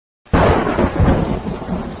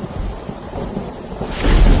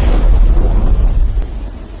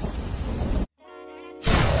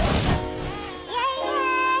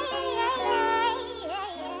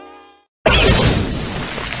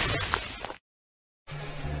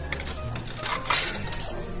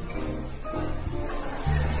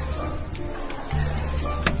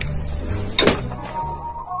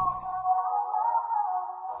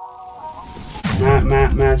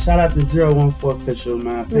Shout out to 014 official,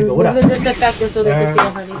 man. Figure what up? Disinfectant so they can see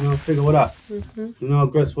it, honey. You know, figure what up? You know,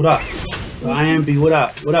 Grits, what up? IMB, what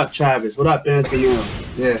up? What up, Travis? What up, Benz?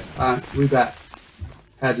 Yeah, we back.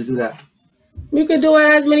 Had to do that. You can do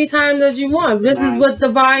it as many times as you want. This is what the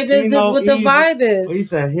vibe is. This is what the vibe is. What he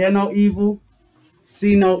said? Hear no evil,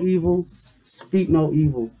 see no evil, speak no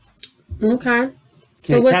evil. Okay.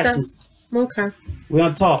 So what's that? Okay. We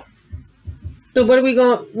gonna talk. So what are we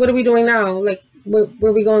going? What are we doing now? Like, where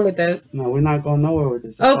are we going with this? No, we're not going nowhere with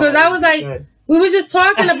this. Oh, because I was like, we were just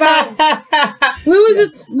talking about. we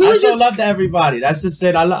was just love to everybody. That's just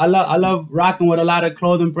it. I love rocking with a lot of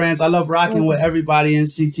clothing brands. I love rocking with everybody in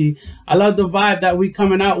CT. I love the vibe that we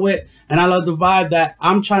coming out with, and I love the vibe that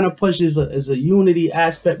I'm trying to push is a unity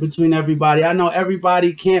aspect between everybody. I know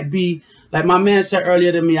everybody can't be like my man said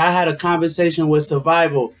earlier to me. I had a conversation with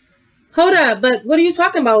Survival. Hold up, but what are you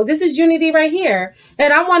talking about? This is unity right here.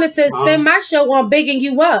 And I wanted to spend my show on bigging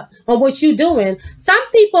you up on what you doing.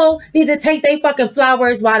 Some people need to take their fucking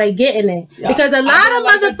flowers while they getting it. Yeah, because a lot of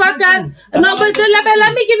motherfuckers... No, but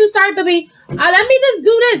let me give you... Sorry, baby. Let me just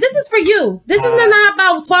do this. This is for you. This is not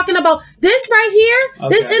about talking about... This right here,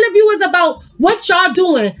 this interview is about what y'all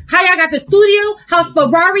doing. How y'all got the studio. How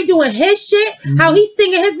Spari doing his shit. How he's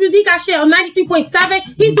singing his music. He got shit on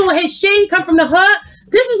 93.7. He's doing his shit. He come from the hood.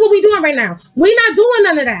 This is what we doing right now. We not doing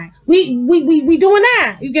none of that. We doing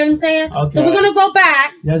that. You get what I'm saying? Okay. So we're gonna go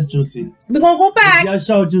back. Yes, Juicy. We're gonna go back. Yes,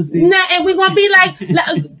 show Juicy. Nah, and we're gonna be like,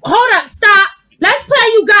 hold up, stop. Let's play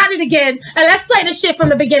You Got It again, and let's play the shit from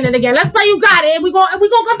the beginning again. Let's play You Got It, and we're gonna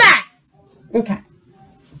come back. Okay.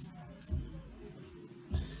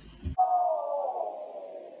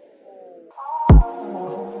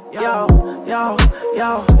 Yo,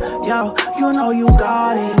 you know you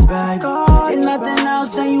got it, baby. Ain't nothing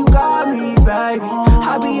else and you got me, baby.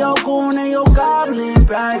 I be your goon and your goblin,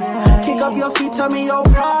 baby. Kick up your feet, tell me your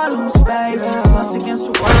problems, baby. Us against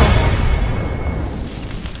the world.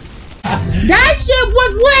 That shit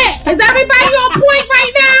was lit. Is everybody on point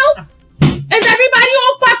right now? Is everybody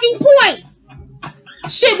on fucking point?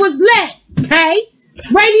 Shit was lit, okay?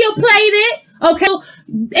 Radio played it, okay?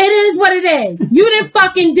 It is what it is. You didn't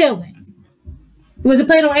fucking do it. Was it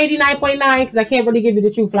played on 89.9? Because I can't really give you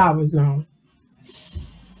the true flowers now.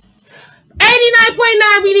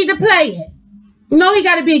 89.9, we need to play it. You know he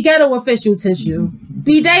got to be a ghetto official tissue.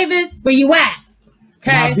 B. Davis, where you at?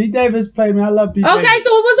 Okay. Nah, B. Davis played me. I love B. Davis. Okay, so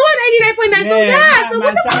it was on 89.9. So yeah, so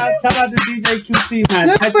what the fuck? Shout out to DJ QC, man.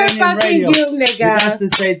 Good Titanium for fucking Radio. you, nigga. You got to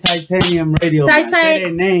say Titanium Radio. Man. Say their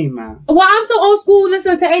name, man. Well, I'm so old school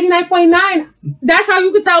listening to 89.9. That's how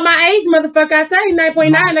you could tell my age, motherfucker. I said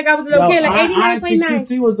 89.9 like I was a little kid, like 89.9.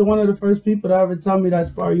 QT was one of the first people to ever tell me that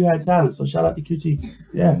Spari, you had talent. So shout out to QT.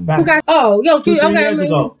 Yeah, back. QT years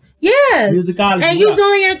ago. Yes. Musicology. And you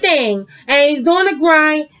doing your thing. And he's doing the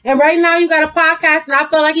grind. And right now you got a podcast and I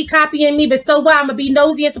feel like he copying me, but so what? I'm gonna be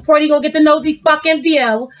nosy and support. He gonna get the nosy fucking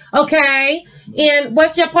view. Okay? And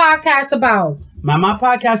what's your podcast about? My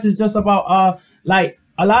podcast is just about like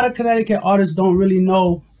a lot of Connecticut artists don't really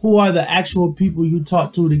know who are the actual people you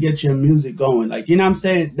talk to get your music going. Like, you know what I'm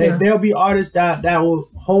saying? There'll be artists that will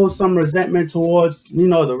hold some resentment towards, you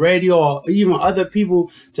know, the radio or even other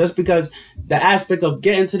people just because the aspect of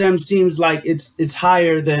getting to them seems like it's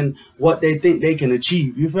higher than what they think they can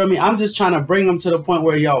achieve. You feel me? I'm just trying to bring them to the point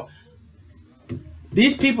where, yo,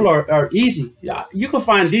 these people are easy. Yeah, you can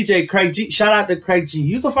find DJ Craig G. Shout out to Craig G.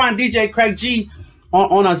 You can find DJ Craig G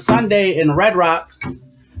on a Sunday in Red Rock.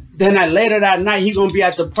 Then later that night, he gonna be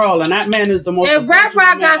at the Pearl, and that man is the most. And Red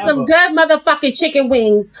Rock got some good motherfucking chicken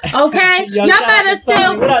wings, okay? Y'all better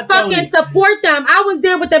still fucking support them. I was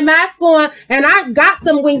there with the mask on, and I got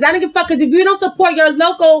some wings. I don't give a fuck, because if you don't support your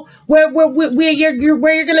local, where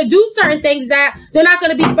you're gonna do certain things at, they're not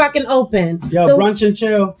gonna be fucking open. Yo, so, Brunch and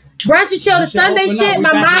Chill. Brunch and Chill, the Sunday shit.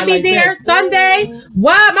 My mom be there Sunday.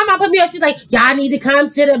 What? My mom put me on. She's like, y'all need to come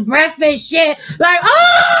to the breakfast shit. Like,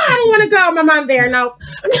 oh, I don't want to go. My mom there. No.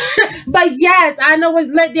 But yes, I know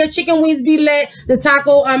it's lit. Their chicken wings be lit. The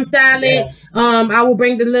taco salad. Yeah. I will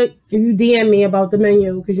bring the look if you DM me about the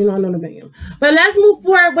menu, because you know I know the menu. But let's move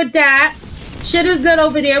forward with that. Shit is lit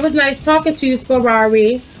over there. It was nice talking to you,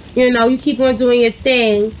 Spari. You know, you keep on doing your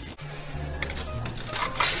thing.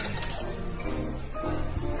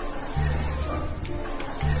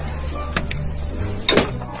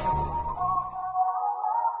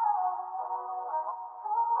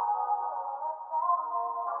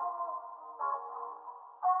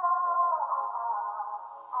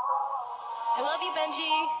 I love you,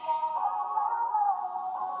 Benji.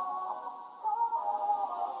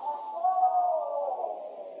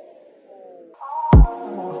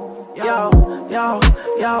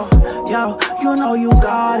 Yo, yo, you know you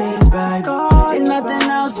got it, baby. If nothing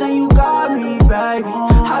else, then you got me, baby.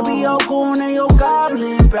 I be your goon and your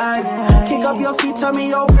goblin, baby. Kick up your feet, tell me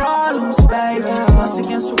your problems, baby. Us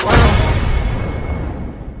against the world.